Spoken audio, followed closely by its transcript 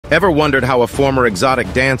Ever wondered how a former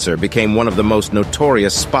exotic dancer became one of the most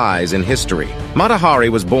notorious spies in history? Mata Hari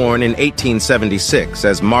was born in 1876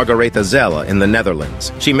 as Margaretha Zelle in the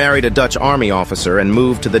Netherlands. She married a Dutch army officer and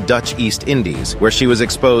moved to the Dutch East Indies, where she was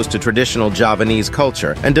exposed to traditional Javanese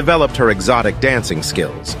culture and developed her exotic dancing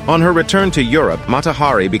skills. On her return to Europe, Mata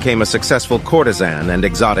Hari became a successful courtesan and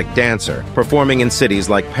exotic dancer, performing in cities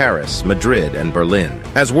like Paris, Madrid, and Berlin.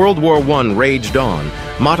 As World War I raged on,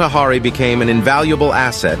 Mata Hari became an invaluable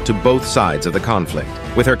asset to both sides of the conflict.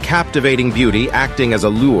 With her captivating beauty acting as a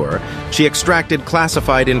lure, she extracted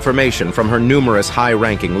classified information from her numerous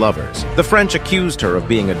high-ranking lovers. The French accused her of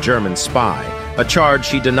being a German spy, a charge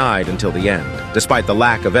she denied until the end. Despite the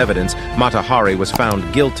lack of evidence, Mata Hari was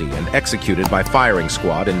found guilty and executed by firing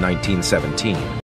squad in 1917.